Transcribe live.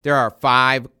There are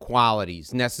 5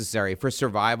 qualities necessary for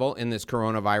survival in this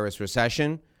coronavirus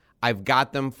recession. I've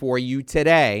got them for you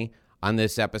today on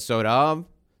this episode of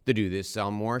the Do This, Sell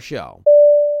More Show.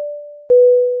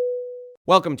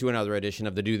 Welcome to another edition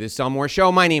of the Do This, Sell More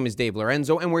Show. My name is Dave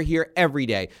Lorenzo, and we're here every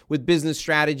day with business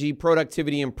strategy,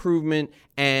 productivity improvement,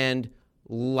 and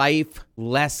life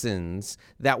lessons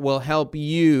that will help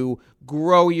you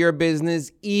grow your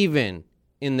business even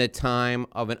in the time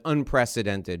of an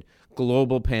unprecedented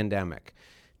global pandemic.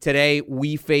 Today,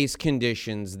 we face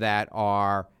conditions that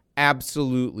are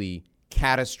absolutely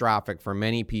catastrophic for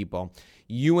many people.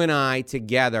 You and I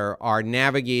together are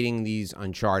navigating these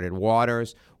uncharted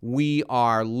waters. We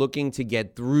are looking to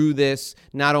get through this,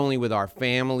 not only with our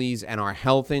families and our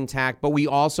health intact, but we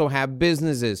also have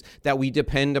businesses that we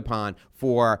depend upon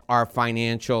for our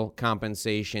financial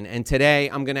compensation. And today,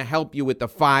 I'm going to help you with the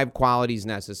 5 qualities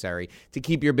necessary to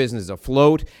keep your business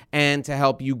afloat and to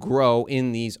help you grow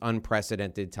in these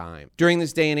unprecedented times. During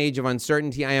this day and age of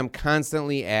uncertainty, I am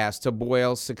constantly asked to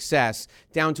boil success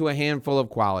down to a handful of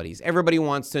qualities. Everybody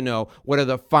wants to know, what are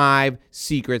the 5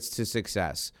 secrets to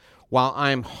success? While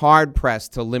I'm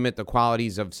hard-pressed to limit the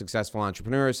qualities of successful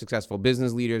entrepreneurs, successful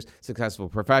business leaders, successful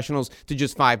professionals to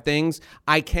just 5 things,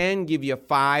 I can give you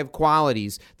 5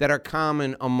 qualities that are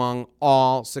common among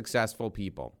all successful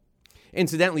people.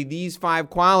 Incidentally, these 5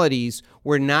 qualities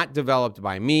were not developed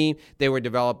by me. They were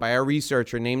developed by a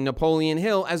researcher named Napoleon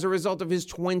Hill as a result of his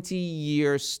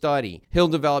 20-year study. Hill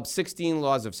developed 16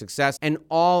 laws of success, and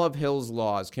all of Hill's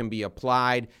laws can be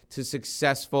applied to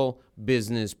successful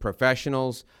business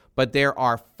professionals. But there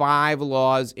are 5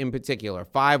 laws in particular,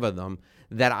 5 of them,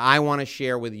 that I want to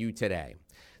share with you today.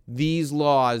 These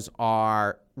laws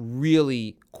are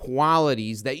really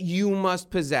qualities that you must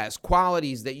possess,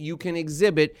 qualities that you can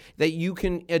exhibit, that you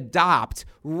can adopt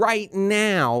right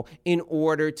now in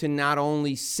order to not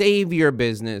only save your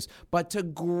business, but to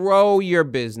grow your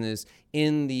business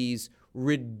in these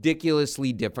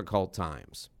ridiculously difficult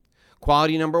times.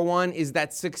 Quality number 1 is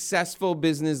that successful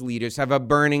business leaders have a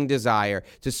burning desire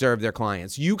to serve their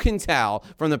clients. You can tell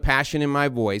from the passion in my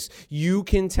voice. You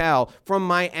can tell from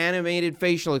my animated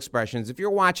facial expressions. If you're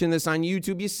watching this on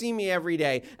YouTube, you see me every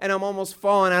day, and I'm almost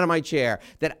falling out of my chair,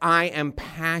 that I am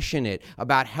passionate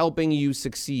about helping you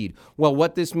succeed. Well,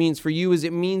 what this means for you is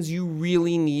it means you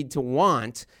really need to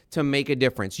want to make a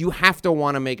difference. You have to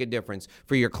want to make a difference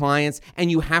for your clients,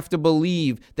 and you have to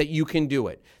believe that you can do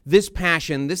it. This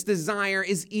passion, this desire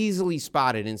is easily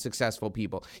spotted in successful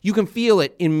people. You can feel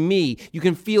it in me. You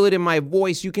can feel it in my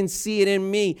voice. You can see it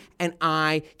in me, and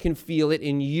I can feel it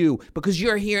in you because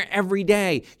you're here every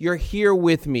day. You're here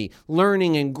with me,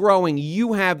 learning and growing.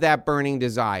 You have that burning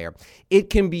desire. It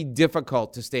can be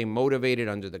difficult to stay motivated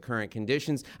under the current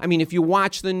conditions. I mean, if you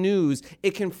watch the news,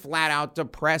 it can flat out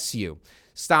depress you.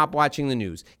 Stop watching the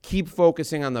news. Keep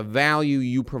focusing on the value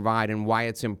you provide and why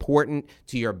it's important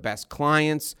to your best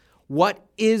clients. What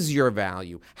is your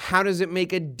value? How does it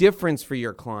make a difference for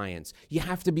your clients? You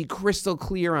have to be crystal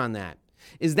clear on that.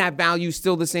 Is that value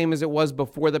still the same as it was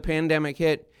before the pandemic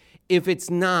hit? If it's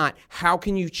not, how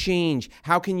can you change?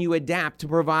 How can you adapt to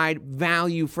provide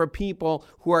value for people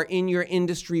who are in your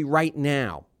industry right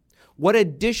now? What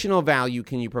additional value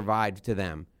can you provide to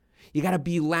them? You got to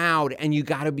be loud, and you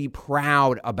got to be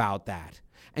proud about that.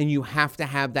 And you have to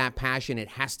have that passion. It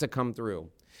has to come through.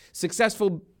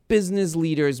 Successful business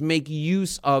leaders make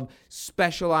use of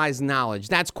specialized knowledge.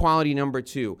 That's quality number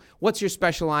 2. What's your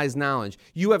specialized knowledge?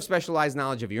 You have specialized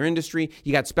knowledge of your industry.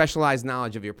 You got specialized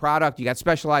knowledge of your product. You got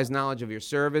specialized knowledge of your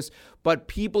service. But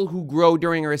people who grow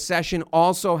during a recession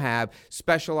also have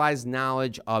specialized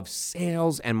knowledge of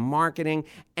sales and marketing,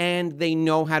 and they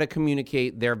know how to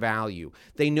communicate their value.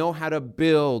 They know how to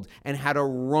build and how to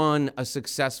run a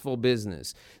successful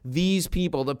business. These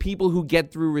people, the people who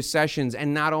get through recessions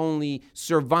and not only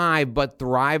survive but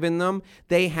thrive in them,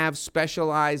 they have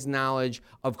specialized knowledge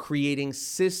of creating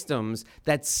systems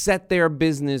that set their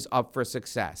business up for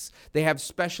success. They have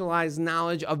specialized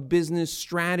knowledge of business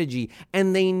strategy,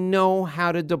 and they know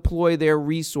how to deploy their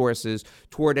resources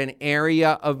toward an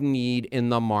area of need in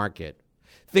the market.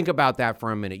 Think about that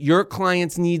for a minute. Your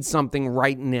clients need something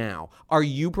right now. Are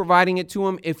you providing it to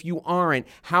them? If you aren't,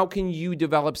 how can you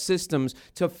develop systems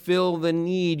to fill the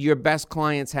need your best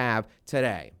clients have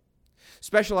today?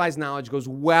 Specialized knowledge goes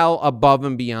well above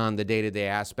and beyond the day-to-day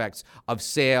aspects of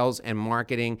sales and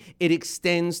marketing. It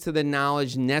extends to the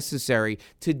knowledge necessary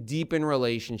to deepen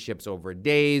relationships over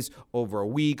days, over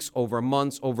weeks, over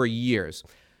months, over years.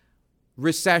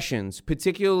 Recessions,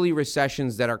 particularly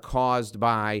recessions that are caused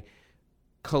by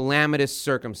calamitous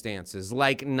circumstances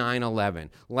like 9/11,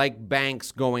 like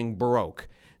banks going broke,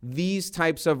 These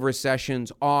types of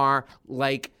recessions are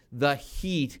like the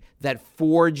heat that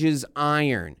forges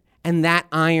iron, and that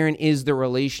iron is the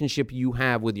relationship you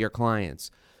have with your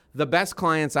clients. The best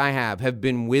clients I have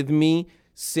been with me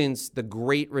since the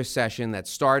Great Recession that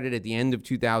started at the end of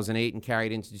 2008 and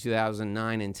carried into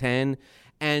 2009 and 10.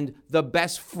 And the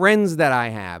best friends that I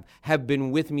have been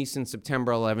with me since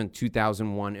September 11th,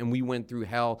 2001, and we went through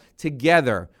hell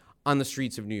together on the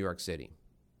streets of New York City.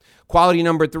 Quality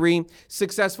number 3,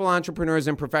 successful entrepreneurs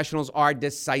and professionals are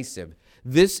decisive.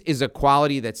 This is a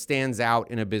quality that stands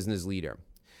out in a business leader.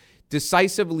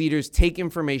 Decisive leaders take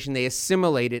information, they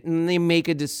assimilate it, and they make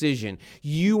a decision.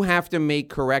 You have to make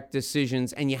correct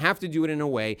decisions, and you have to do it in a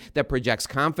way that projects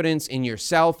confidence in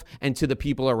yourself and to the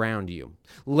people around you.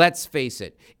 Let's face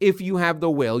it, if you have the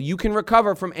will, you can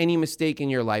recover from any mistake in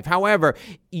your life. However,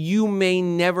 you may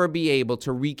never be able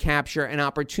to recapture an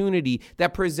opportunity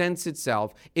that presents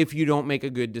itself if you don't make a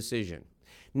good decision.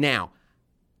 Now,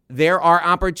 there are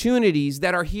opportunities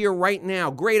that are here right now,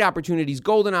 great opportunities,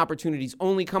 golden opportunities,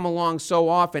 only come along so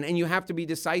often, and you have to be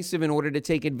decisive in order to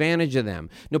take advantage of them.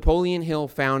 Napoleon Hill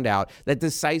found out that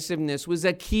decisiveness was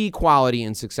a key quality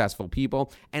in successful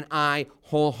people, and I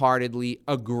wholeheartedly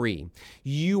agree.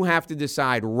 You have to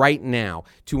decide right now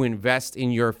to invest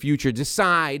in your future.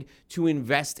 Decide to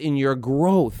invest in your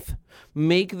growth.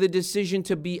 Make the decision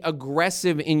to be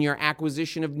aggressive in your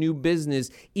acquisition of new business,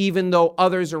 even though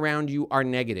others around you are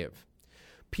negative.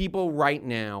 People right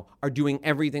now are doing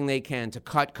everything they can to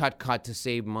cut to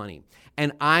save money.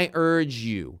 And I urge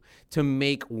you to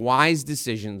make wise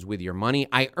decisions with your money.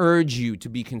 I urge you to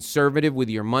be conservative with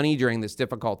your money during this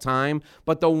difficult time.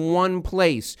 But the one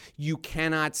place you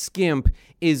cannot skimp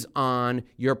is on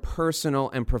your personal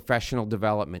and professional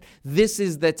development. This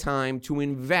is the time to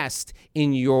invest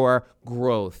in your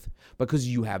growth, because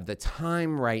you have the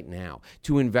time right now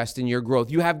to invest in your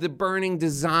growth. You have the burning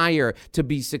desire to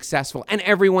be successful, and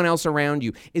everyone else around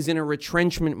you is in a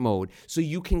retrenchment mode, so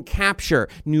you can capture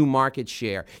new market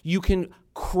share. You can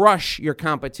crush your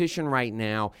competition right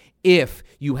now if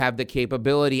you have the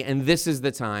capability, and this is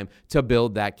the time to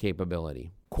build that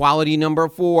capability. Quality number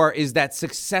 4 is that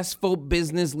successful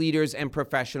business leaders and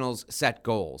professionals set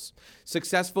goals.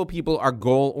 Successful people are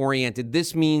goal-oriented.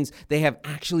 This means they have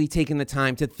actually taken the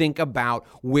time to think about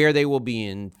where they will be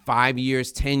in 5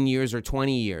 years, 10 years, or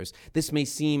 20 years. This may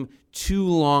seem too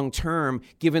long-term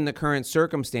given the current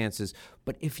circumstances,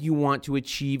 but if you want to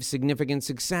achieve significant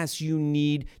success, you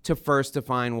need to first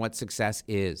define what success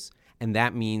is, and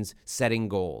that means setting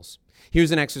goals.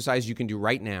 Here's an exercise you can do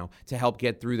right now to help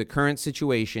get through the current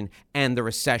situation and the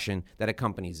recession that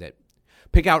accompanies it.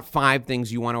 Pick out 5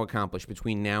 things you want to accomplish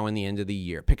between now and the end of the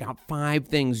year. Pick out 5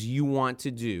 things you want to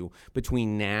do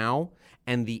between now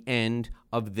and the end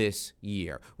of this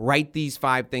year. Write these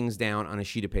 5 things down on a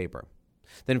sheet of paper.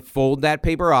 Then fold that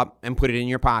paper up and put it in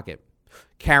your pocket.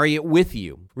 Carry it with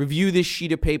you. Review this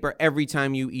sheet of paper every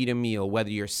time you eat a meal, whether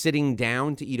you're sitting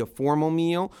down to eat a formal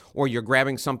meal or you're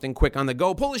grabbing something quick on the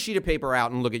go. Pull the sheet of paper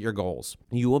out and look at your goals.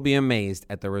 You will be amazed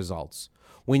at the results.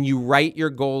 When you write your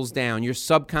goals down, your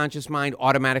subconscious mind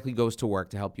automatically goes to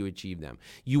work to help you achieve them.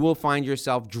 You will find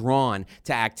yourself drawn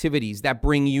to activities that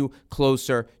bring you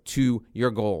closer to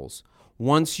your goals.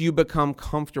 Once you become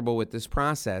comfortable with this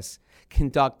process,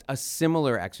 conduct a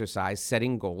similar exercise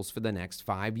setting goals for the next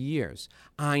 5 years.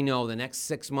 I know the next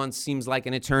 6 months seems like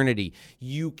an eternity.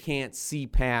 You can't see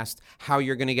past how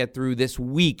you're going to get through this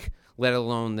week, let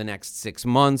alone the next 6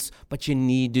 months, but you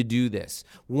need to do this.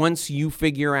 Once you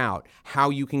figure out how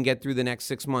you can get through the next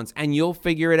 6 months, and you'll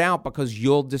figure it out because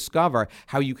you'll discover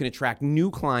how you can attract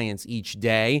new clients each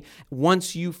day.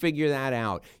 Once you figure that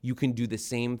out, you can do the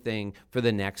same thing for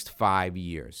the next 5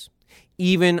 years.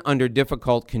 Even under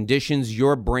difficult conditions,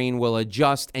 your brain will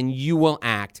adjust and you will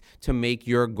act to make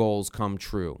your goals come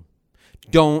true.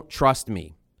 Don't trust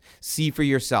me. See for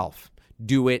yourself.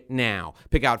 Do it now.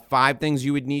 Pick out 5 things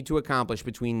you would need to accomplish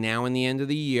between now and the end of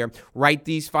the year. Write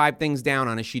these 5 things down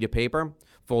on a sheet of paper.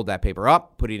 Fold that paper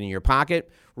up, put it in your pocket.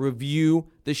 Review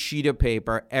the sheet of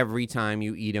paper every time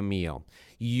you eat a meal.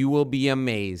 You will be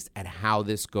amazed at how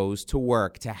this goes to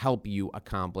work to help you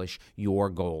accomplish your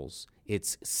goals.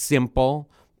 It's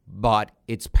simple, but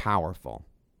it's powerful.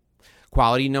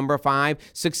 Quality number 5,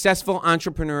 successful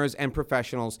entrepreneurs and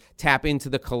professionals tap into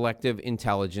the collective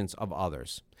intelligence of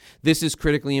others. This is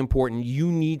critically important. You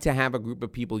need to have a group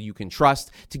of people you can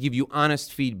trust to give you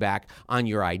honest feedback on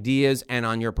your ideas and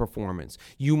on your performance.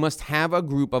 You must have a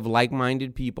group of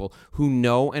like-minded people who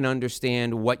know and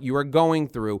understand what you are going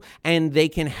through, and they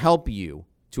can help you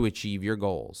to achieve your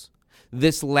goals.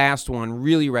 This last one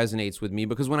really resonates with me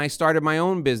because when I started my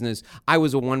own business, I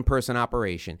was a one-person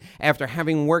operation. After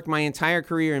having worked my entire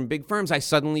career in big firms, I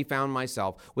suddenly found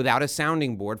myself without a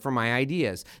sounding board for my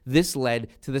ideas. This led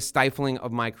to the stifling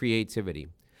of my creativity.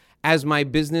 As my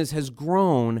business has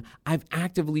grown, I've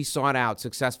actively sought out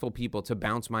successful people to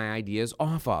bounce my ideas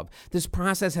off of. This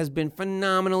process has been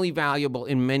phenomenally valuable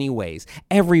in many ways.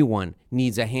 Everyone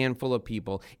needs a handful of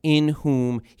people in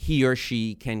whom he or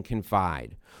she can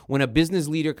confide. When a business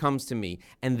leader comes to me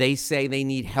and they say they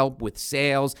need help with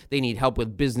sales, they need help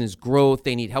with business growth,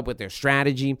 they need help with their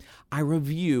strategy, I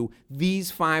review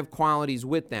these 5 qualities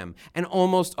with them. And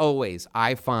almost always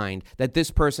I find that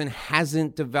this person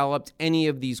hasn't developed any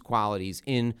of these qualities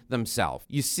in themselves.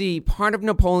 You see, part of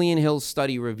Napoleon Hill's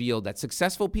study revealed that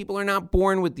successful people are not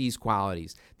born with these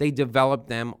qualities. They develop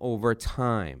them over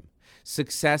time.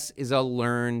 Success is a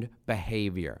learned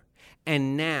behavior.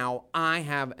 And now I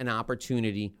have an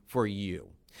opportunity for you.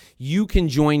 You can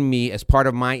join me as part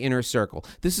of my inner circle.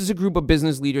 This is a group of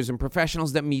business leaders and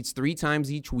professionals that meets 3 times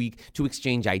each week to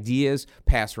exchange ideas,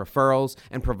 pass referrals,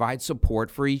 and provide support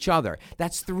for each other.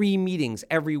 That's 3 meetings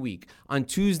every week. On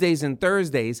Tuesdays and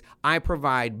Thursdays, I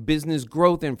provide business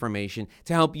growth information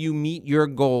to help you meet your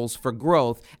goals for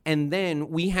growth. And then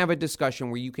we have a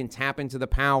discussion where you can tap into the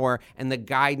power and the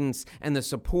guidance and the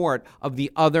support of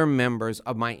the other members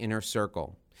of my inner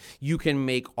circle. You can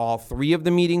make all 3 of the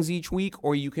meetings each week,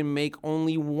 or you can make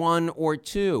only 1 or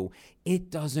 2. It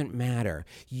doesn't matter.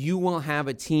 You will have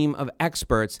a team of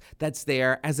experts that's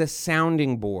there as a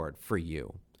sounding board for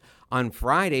you. On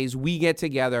Fridays, we get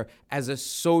together as a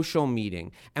social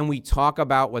meeting and we talk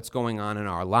about what's going on in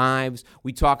our lives.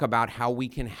 We talk about how we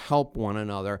can help one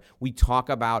another. We talk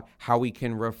about how we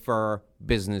can refer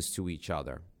business to each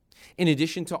other. In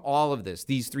addition to all of this,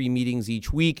 these 3 meetings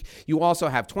each week, you also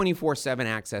have 24/7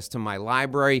 access to my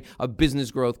library of business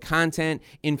growth content,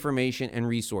 information, and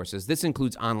resources. This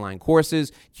includes online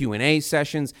courses, Q&A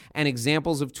sessions, and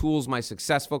examples of tools my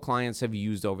successful clients have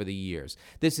used over the years.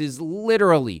 This is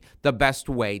literally the best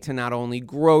way to not only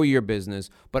grow your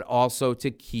business, but also to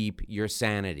keep your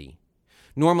sanity.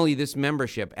 Normally, this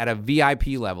membership at a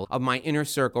VIP level of my inner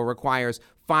circle requires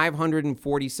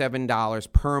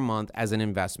 $547 per month as an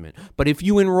investment. But if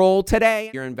you enroll today,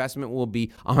 your investment will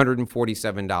be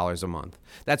 $147 a month.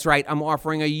 That's right, I'm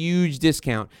offering a huge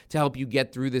discount to help you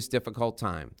get through this difficult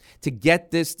time. To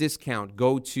get this discount,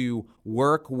 go to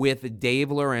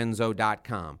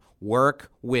workwithdavelorenzo.com.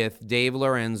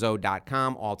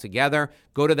 Workwithdavelorenzo.com altogether.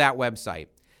 Go to that website.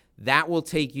 That will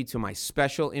take you to my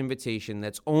special invitation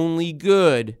that's only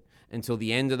good until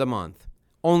the end of the month.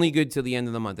 Only good till the end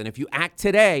of the month. And if you act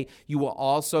today, you will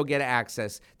also get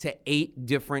access to 8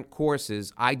 different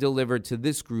courses I delivered to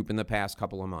this group in the past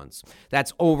couple of months.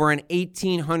 That's over an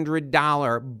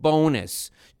 $1,800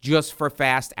 bonus just for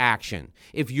fast action.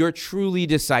 If you're truly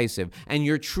decisive and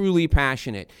you're truly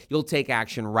passionate, you'll take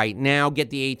action right now, get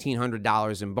the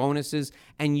 $1,800 in bonuses,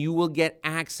 and you will get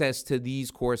access to these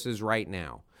courses right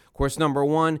now. Course number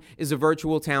 1 is a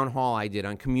virtual town hall I did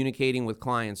on communicating with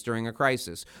clients during a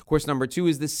crisis. Course number 2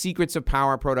 is the secrets of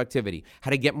power productivity,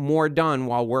 how to get more done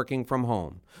while working from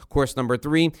home. Course number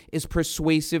 3 is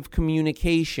persuasive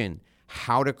communication,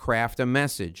 how to craft a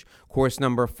message. Course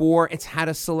number 4, it's how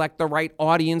to select the right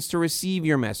audience to receive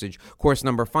your message. Course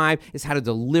number 5 is how to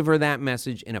deliver that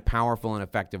message in a powerful and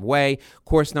effective way.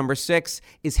 Course number 6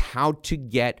 is how to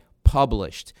get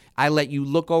published. I let you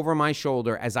look over my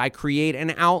shoulder as I create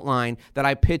an outline that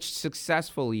I pitched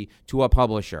successfully to a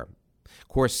publisher.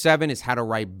 Course 7 is how to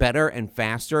write better and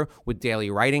faster with daily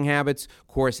writing habits.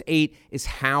 Course 8 is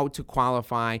how to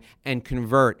qualify and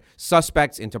convert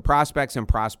suspects into prospects and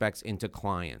prospects into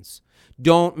clients.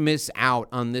 Don't miss out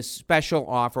on this special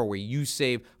offer where you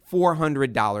save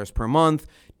 $400 per month.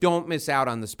 Don't miss out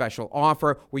on the special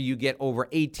offer where you get over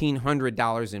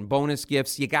 $1,800 in bonus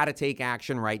gifts. You got to take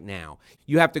action right now.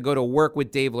 You have to go to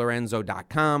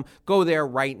workwithdavelorenzo.com. Go there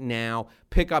right now.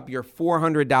 Pick up your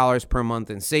 $400 per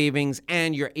month in savings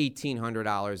and your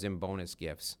 $1,800 in bonus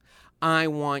gifts. I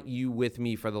want you with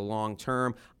me for the long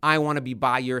term. I want to be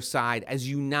by your side as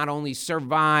you not only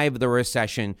survive the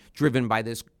recession driven by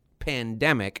this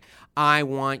pandemic, I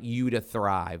want you to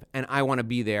thrive, and I want to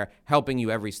be there helping you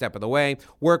every step of the way.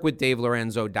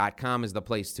 Workwithdavelorenzo.com is the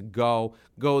place to go.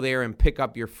 Go there and pick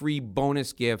up your free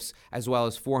bonus gifts as well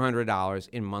as $400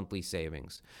 in monthly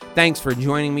savings. Thanks for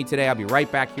joining me today. I'll be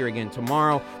right back here again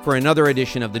tomorrow for another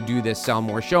edition of the Do This, Sell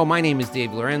More show. My name is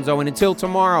Dave Lorenzo, and until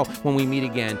tomorrow when we meet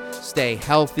again, stay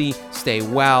healthy, stay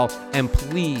well, and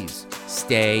please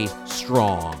stay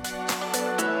strong.